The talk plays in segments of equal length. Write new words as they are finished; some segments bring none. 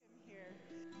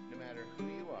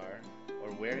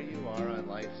where you are on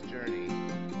life's journey,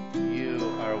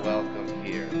 you are welcome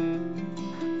here.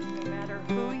 No matter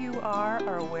who you are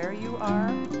or where you are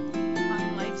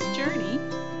on life's journey,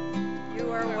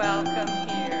 you are welcome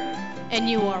here. And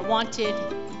you are wanted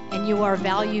and you are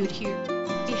valued here.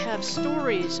 We have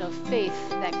stories of faith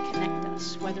that connect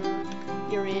us, whether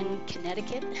you're in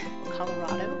Connecticut,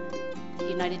 Colorado, the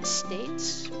United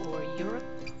States, or Europe,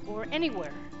 or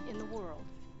anywhere in the world.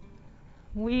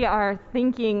 We are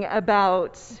thinking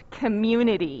about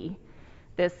community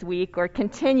this week, or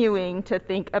continuing to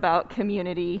think about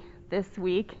community this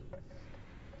week.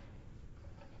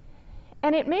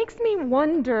 And it makes me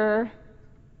wonder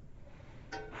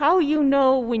how you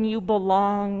know when you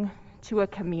belong to a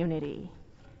community.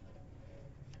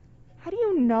 How do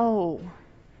you know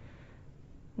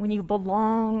when you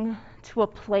belong to a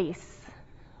place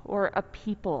or a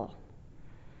people?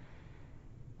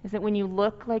 Is it when you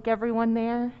look like everyone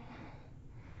there?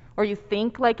 Or you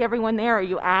think like everyone there? Or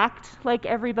you act like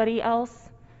everybody else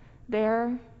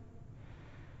there?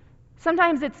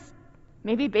 Sometimes it's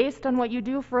maybe based on what you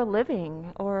do for a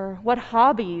living or what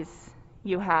hobbies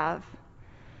you have.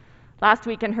 Last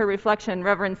week in her reflection,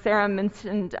 Reverend Sarah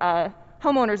mentioned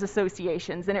homeowners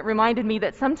associations, and it reminded me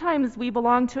that sometimes we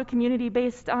belong to a community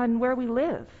based on where we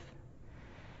live.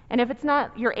 And if it's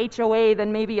not your HOA,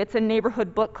 then maybe it's a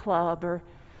neighborhood book club or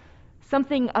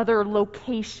something other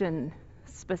location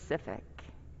specific.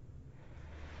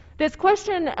 This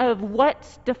question of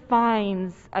what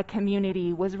defines a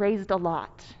community was raised a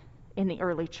lot in the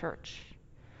early church.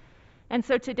 And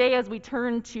so today, as we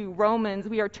turn to Romans,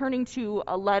 we are turning to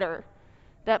a letter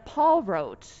that Paul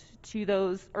wrote to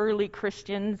those early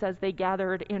Christians as they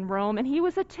gathered in Rome, and he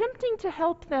was attempting to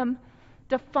help them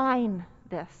define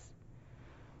this.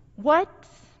 What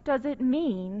does it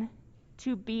mean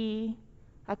to be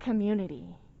a community?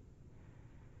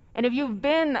 And if you've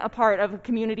been a part of a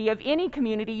community, of any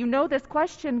community, you know this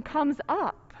question comes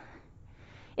up.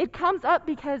 It comes up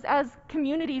because as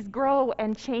communities grow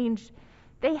and change,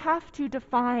 they have to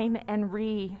define and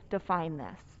redefine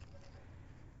this.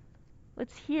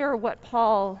 Let's hear what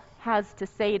Paul has to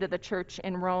say to the church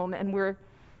in Rome, and we're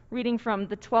reading from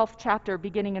the 12th chapter,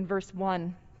 beginning in verse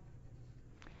 1.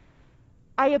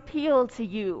 I appeal to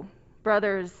you,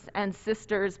 brothers and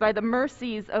sisters, by the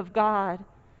mercies of God,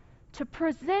 to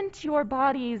present your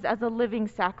bodies as a living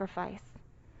sacrifice,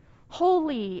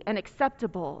 holy and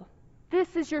acceptable.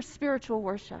 This is your spiritual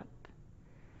worship.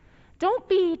 Don't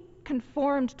be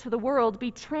conformed to the world, be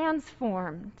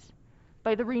transformed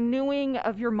by the renewing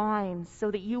of your minds so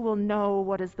that you will know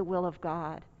what is the will of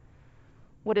God,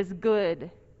 what is good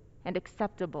and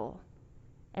acceptable,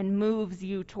 and moves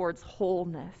you towards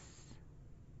wholeness.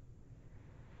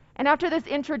 And after this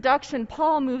introduction,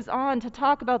 Paul moves on to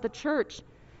talk about the church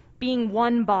being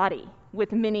one body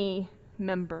with many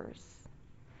members.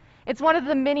 It's one of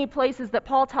the many places that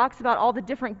Paul talks about all the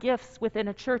different gifts within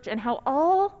a church and how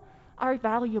all are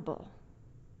valuable.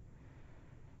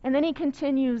 And then he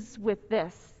continues with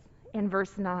this in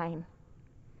verse 9.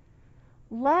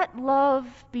 Let love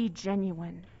be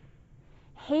genuine.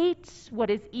 Hate what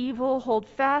is evil, hold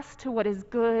fast to what is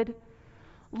good.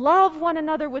 Love one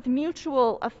another with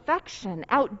mutual affection.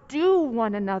 Outdo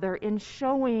one another in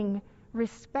showing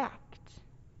respect.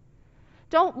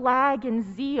 Don't lag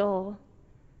in zeal.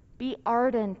 Be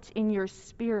ardent in your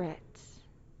spirit.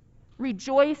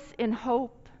 Rejoice in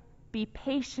hope. Be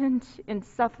patient in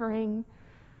suffering.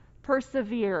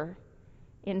 Persevere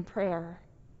in prayer.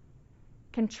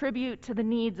 Contribute to the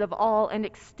needs of all and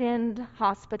extend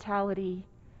hospitality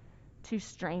to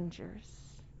strangers.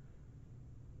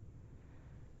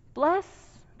 Bless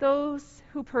those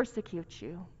who persecute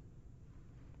you.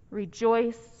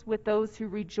 Rejoice with those who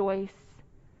rejoice.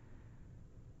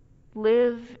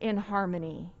 Live in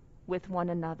harmony with one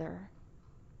another,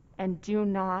 and do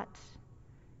not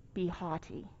be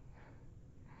haughty.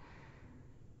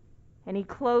 And he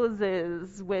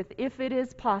closes with, if it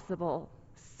is possible,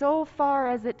 so far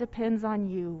as it depends on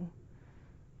you,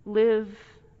 live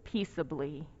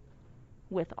peaceably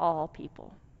with all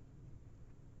people.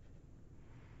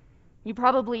 You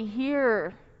probably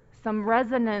hear some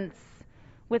resonance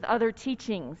with other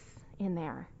teachings in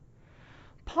there.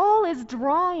 Paul is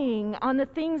drawing on the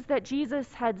things that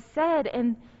Jesus had said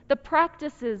and the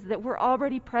practices that were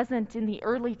already present in the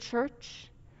early church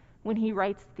when he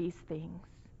writes these things.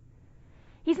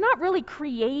 He's not really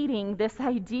creating this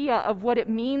idea of what it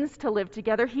means to live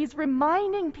together. He's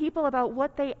reminding people about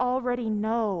what they already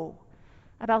know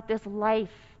about this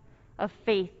life of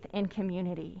faith and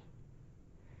community.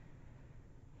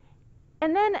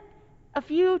 And then a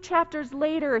few chapters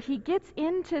later, he gets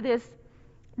into this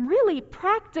really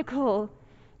practical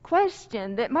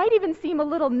question that might even seem a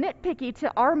little nitpicky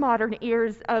to our modern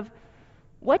ears of,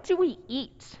 what do we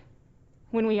eat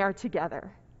when we are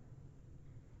together?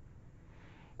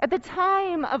 At the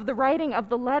time of the writing of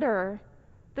the letter,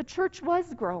 the church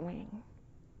was growing.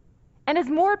 And as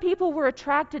more people were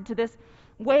attracted to this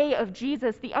way of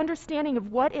Jesus, the understanding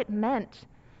of what it meant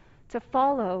to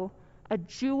follow a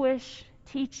Jewish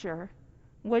teacher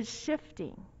was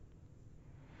shifting.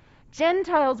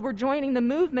 Gentiles were joining the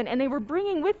movement, and they were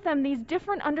bringing with them these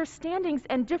different understandings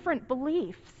and different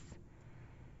beliefs.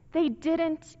 They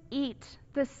didn't eat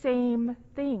the same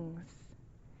things.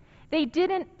 They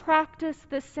didn't practice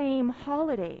the same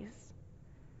holidays.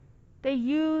 They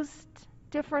used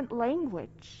different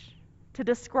language to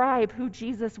describe who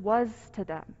Jesus was to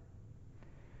them.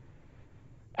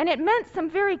 And it meant some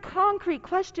very concrete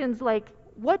questions like,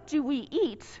 what do we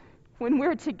eat when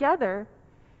we're together?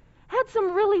 Had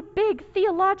some really big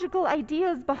theological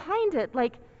ideas behind it,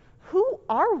 like, who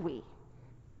are we?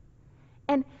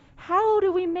 And how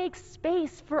do we make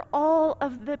space for all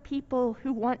of the people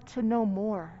who want to know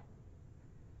more?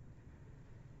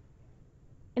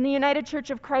 In the United Church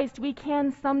of Christ, we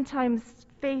can sometimes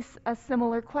face a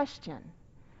similar question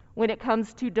when it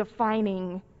comes to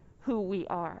defining who we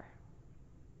are.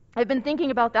 I've been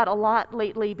thinking about that a lot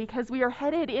lately because we are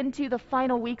headed into the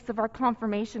final weeks of our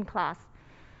confirmation class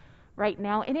right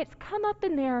now, and it's come up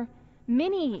in there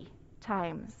many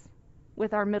times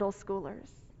with our middle schoolers.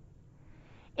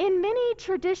 In many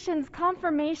traditions,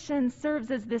 confirmation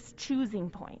serves as this choosing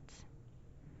point.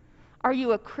 Are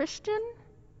you a Christian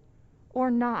or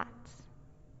not?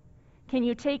 Can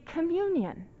you take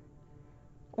communion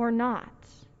or not?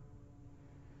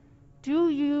 Do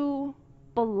you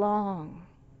belong?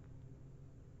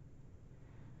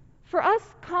 For us,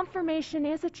 confirmation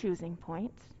is a choosing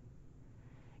point.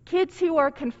 Kids who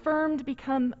are confirmed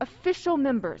become official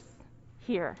members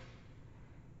here.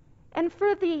 And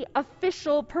for the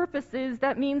official purposes,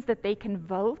 that means that they can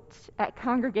vote at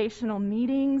congregational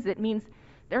meetings. It means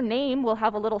their name will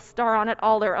have a little star on it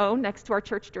all their own next to our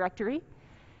church directory.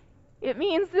 It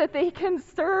means that they can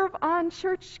serve on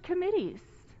church committees,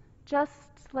 just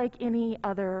like any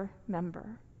other member.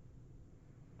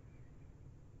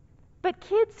 But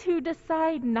kids who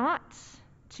decide not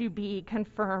to be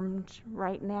confirmed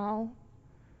right now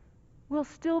will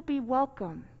still be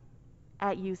welcome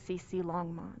at UCC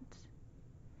Longmont.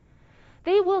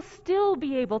 They will still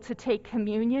be able to take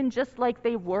communion just like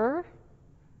they were.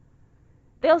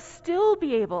 They'll still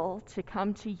be able to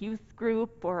come to youth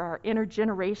group or our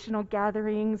intergenerational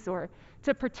gatherings or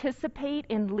to participate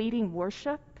in leading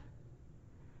worship.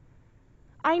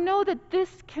 I know that this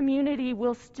community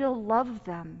will still love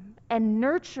them and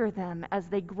nurture them as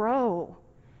they grow,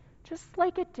 just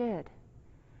like it did.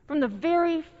 From the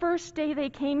very first day they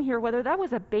came here, whether that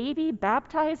was a baby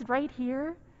baptized right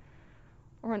here,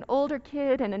 or an older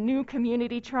kid in a new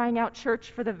community trying out church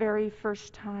for the very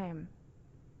first time.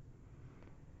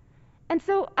 And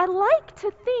so I like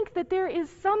to think that there is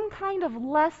some kind of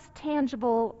less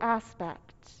tangible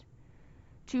aspect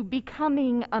to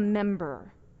becoming a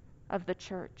member of the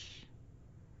church.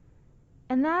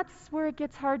 And that's where it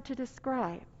gets hard to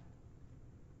describe.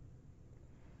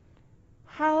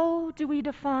 How do we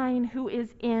define who is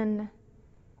in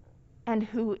and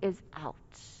who is out?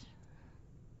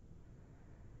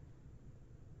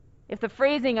 If the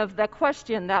phrasing of the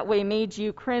question that way made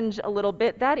you cringe a little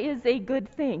bit, that is a good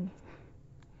thing.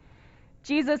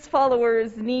 Jesus'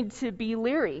 followers need to be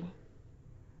leery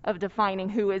of defining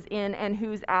who is in and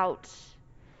who's out,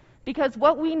 because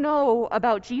what we know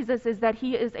about Jesus is that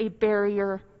he is a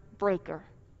barrier breaker.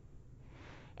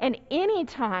 And any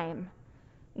time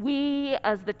we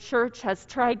as the church has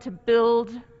tried to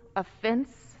build a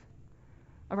fence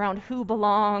around who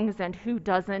belongs and who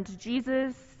doesn't,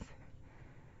 Jesus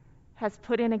has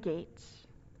put in a gate.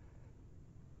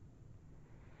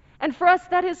 And for us,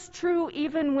 that is true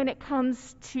even when it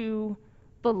comes to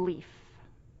belief.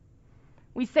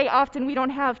 We say often we don't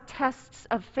have tests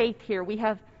of faith here. We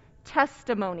have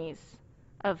testimonies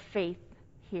of faith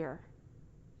here.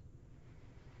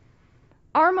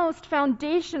 Our most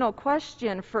foundational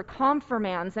question for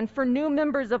confirmands and for new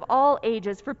members of all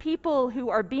ages, for people who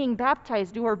are being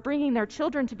baptized, who are bringing their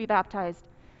children to be baptized,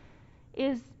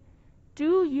 is,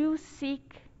 do you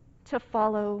seek to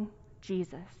follow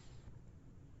Jesus?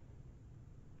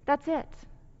 That's it.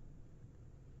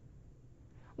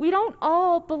 We don't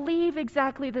all believe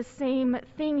exactly the same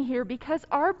thing here because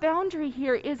our boundary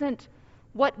here isn't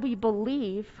what we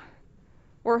believe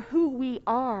or who we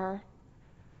are.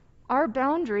 Our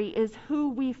boundary is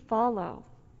who we follow.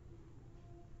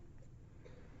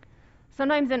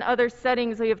 Sometimes in other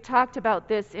settings, we have talked about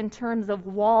this in terms of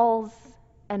walls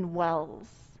and wells.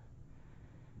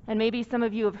 And maybe some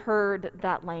of you have heard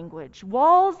that language.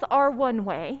 Walls are one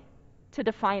way to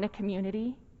define a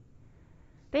community.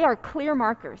 They are clear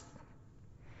markers.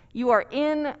 You are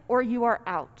in or you are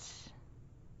out.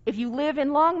 If you live in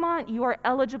Longmont, you are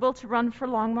eligible to run for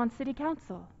Longmont City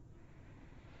Council.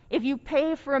 If you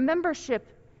pay for a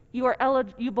membership,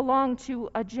 you belong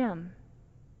to a gym.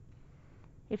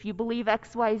 If you believe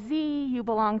XYZ, you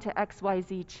belong to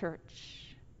XYZ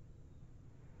church.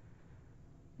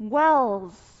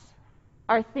 Wells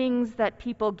are things that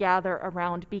people gather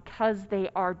around because they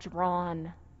are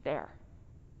drawn there.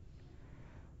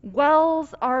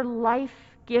 Wells are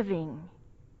life-giving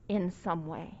in some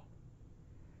way.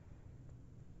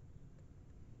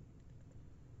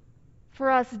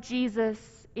 For us, Jesus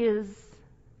is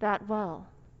that well.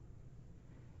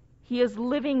 He is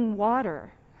living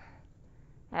water,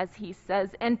 as he says,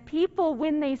 and people,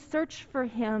 when they search for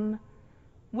him,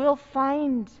 will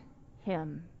find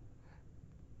him.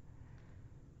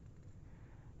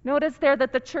 Notice there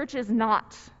that the church is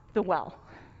not the well.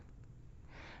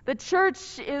 The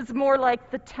church is more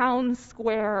like the town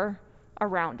square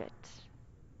around it,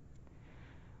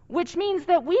 which means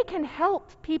that we can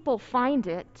help people find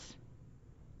it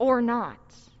or not.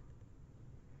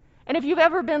 And if you've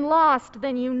ever been lost,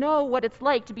 then you know what it's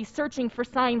like to be searching for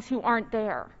signs who aren't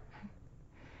there.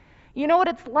 You know what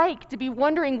it's like to be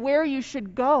wondering where you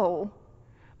should go,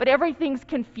 but everything's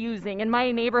confusing. In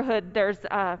my neighborhood, there's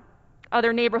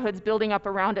other neighborhoods building up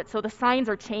around it, so the signs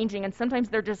are changing, and sometimes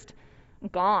they're just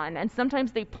gone, and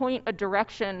sometimes they point a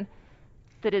direction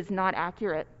that is not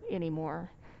accurate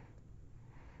anymore.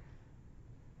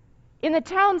 In the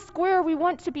town square, we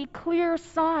want to be clear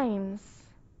signs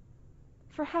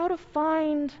for how to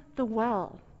find the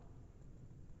well.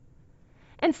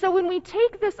 And so when we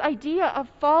take this idea of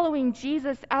following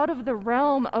Jesus out of the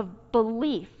realm of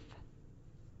belief,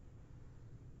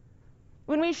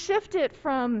 when we shift it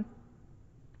from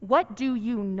what do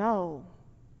you know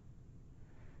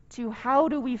to how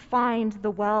do we find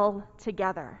the well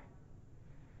together,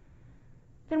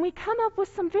 then we come up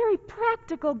with some very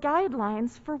practical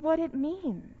guidelines for what it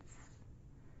means.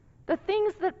 The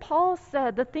things that Paul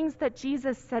said, the things that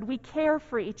Jesus said, we care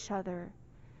for each other.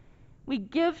 We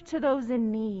give to those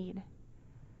in need.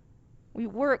 We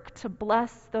work to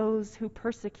bless those who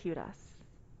persecute us.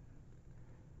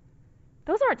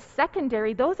 Those aren't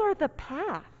secondary, those are the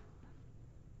path.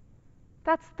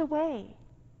 That's the way.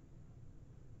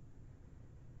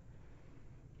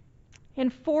 In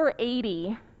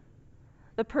 480,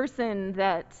 the person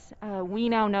that we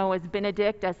now know as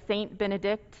Benedict, as Saint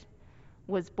Benedict,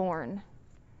 was born.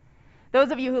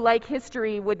 Those of you who like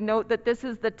history would note that this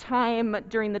is the time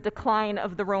during the decline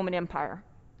of the Roman Empire.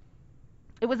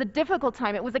 It was a difficult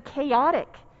time. It was a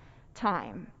chaotic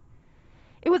time.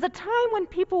 It was a time when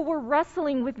people were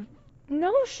wrestling with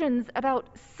notions about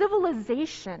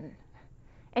civilization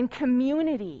and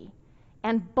community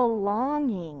and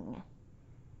belonging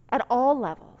at all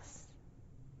levels.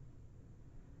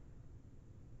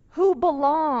 Who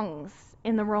belongs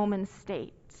in the Roman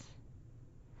state?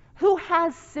 Who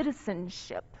has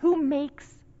citizenship? Who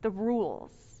makes the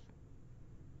rules?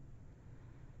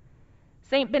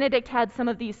 Saint Benedict had some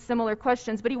of these similar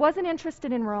questions, but he wasn't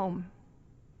interested in Rome.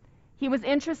 He was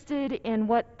interested in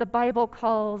what the Bible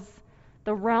calls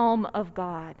the realm of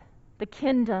God, the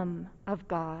kingdom of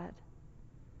God.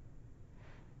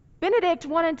 Benedict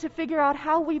wanted to figure out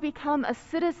how we become a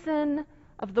citizen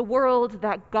of the world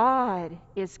that God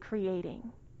is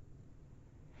creating.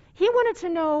 He wanted to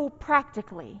know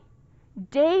practically,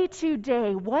 day to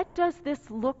day, what does this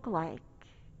look like?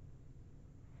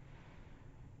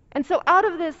 And so out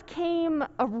of this came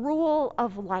a rule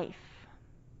of life.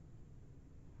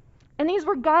 And these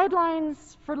were guidelines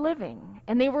for living,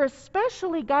 and they were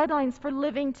especially guidelines for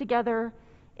living together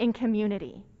in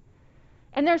community.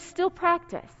 And they're still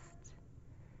practiced.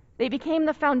 They became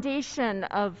the foundation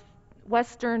of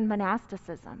Western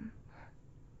monasticism.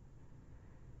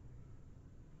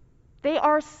 They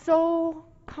are so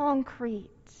concrete.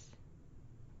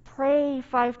 Pray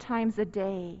 5 times a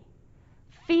day.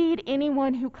 Feed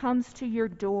anyone who comes to your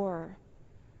door.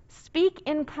 Speak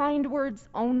in kind words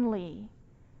only.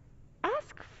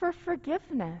 Ask for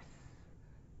forgiveness.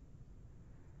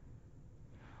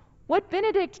 What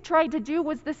Benedict tried to do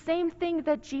was the same thing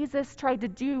that Jesus tried to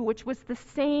do, which was the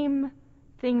same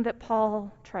thing that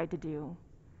Paul tried to do,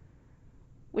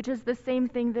 which is the same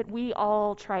thing that we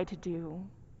all try to do.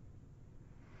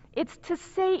 It's to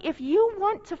say, if you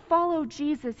want to follow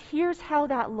Jesus, here's how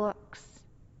that looks.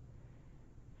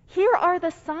 Here are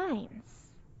the signs.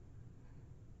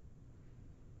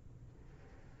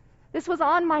 This was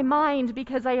on my mind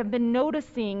because I have been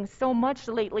noticing so much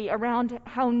lately around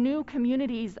how new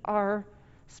communities are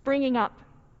springing up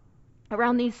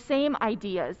around these same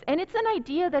ideas. And it's an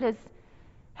idea that has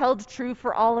held true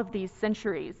for all of these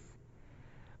centuries.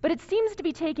 But it seems to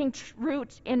be taking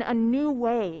root in a new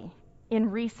way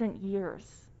in recent years.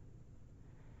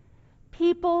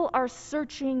 People are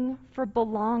searching for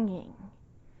belonging.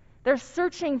 They're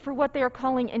searching for what they are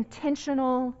calling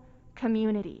intentional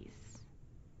communities.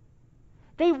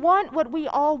 They want what we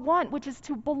all want, which is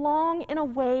to belong in a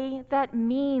way that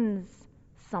means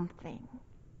something.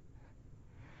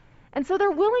 And so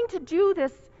they're willing to do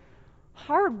this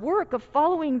hard work of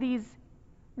following these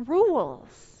rules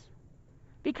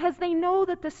because they know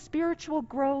that the spiritual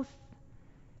growth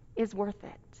is worth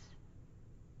it.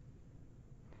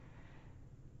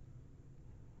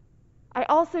 I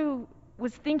also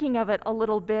was thinking of it a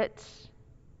little bit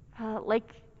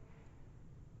like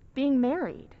being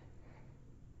married.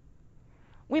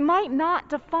 We might not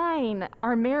define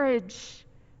our marriage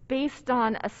based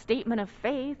on a statement of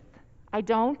faith. I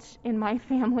don't in my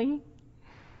family.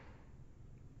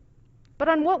 But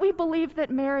on what we believe that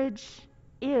marriage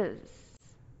is.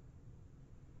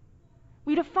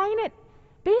 We define it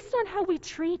based on how we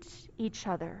treat each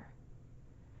other.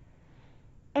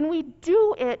 And we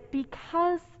do it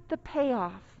because the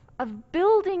payoff of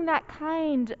building that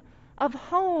kind of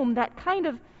home, that kind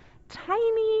of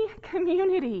tiny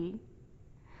community,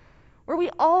 where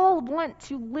we all want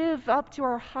to live up to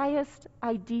our highest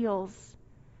ideals,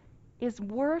 is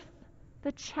worth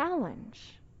the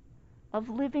challenge of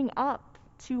living up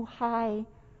to high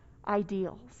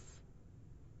ideals.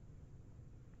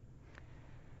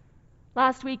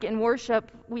 Last week in worship,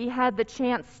 we had the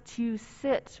chance to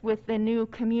sit with the new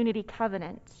community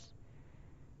covenant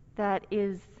that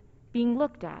is being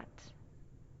looked at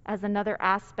as another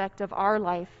aspect of our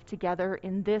life together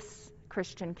in this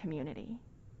Christian community.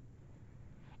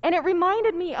 And it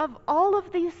reminded me of all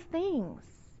of these things,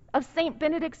 of St.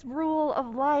 Benedict's rule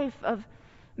of life, of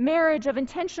marriage, of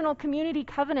intentional community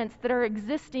covenants that are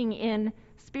existing in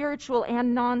spiritual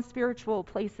and non-spiritual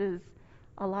places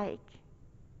alike.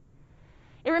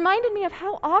 It reminded me of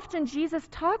how often Jesus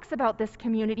talks about this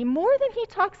community. More than he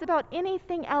talks about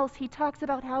anything else, he talks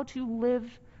about how to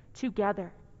live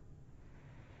together.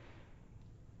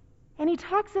 And he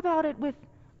talks about it with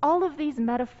all of these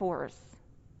metaphors: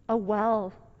 a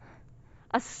well,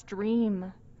 a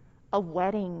stream, a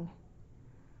wedding,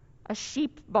 a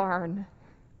sheep barn,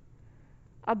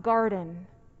 a garden,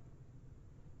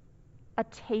 a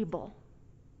table.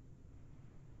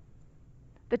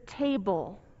 The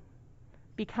table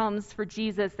becomes for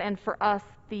Jesus and for us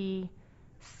the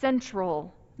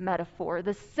central metaphor,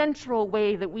 the central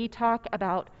way that we talk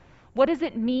about what does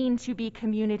it mean to be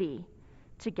community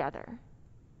together.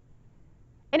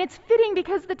 And it's fitting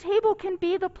because the table can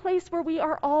be the place where we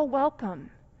are all welcome.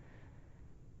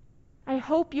 I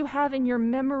hope you have in your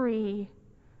memory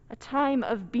a time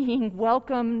of being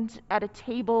welcomed at a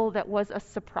table that was a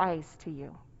surprise to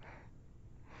you.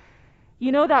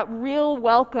 You know that real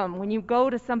welcome when you go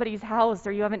to somebody's house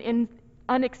or you have an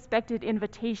unexpected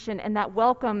invitation, and that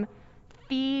welcome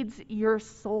feeds your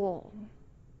soul.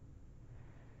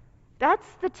 That's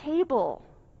the table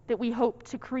that we hope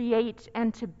to create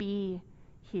and to be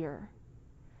here.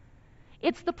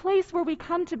 It's the place where we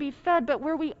come to be fed, but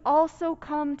where we also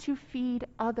come to feed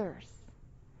others.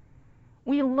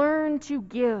 We learn to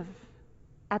give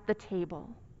at the table.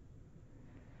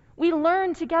 We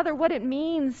learn together what it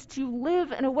means to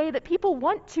live in a way that people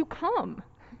want to come.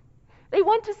 They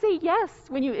want to say yes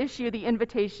when you issue the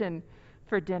invitation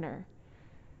for dinner.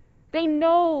 They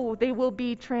know they will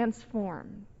be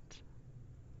transformed.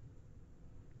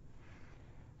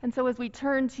 And so as we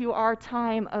turn to our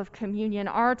time of communion,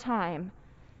 our time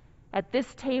at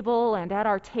this table and at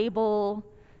our table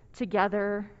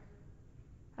together,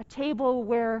 a table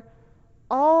where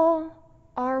all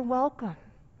are welcome,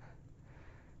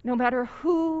 no matter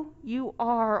who you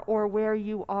are or where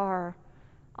you are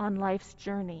on life's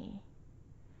journey.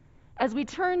 As we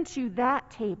turn to that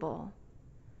table,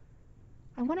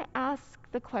 I want to ask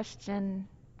the question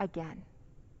again.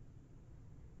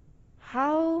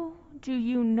 How do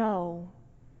you know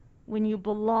when you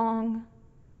belong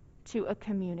to a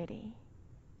community?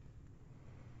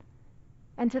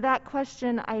 And to that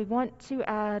question, I want to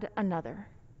add another,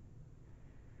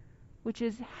 which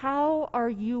is, how are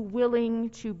you willing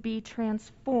to be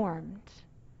transformed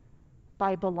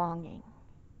by belonging?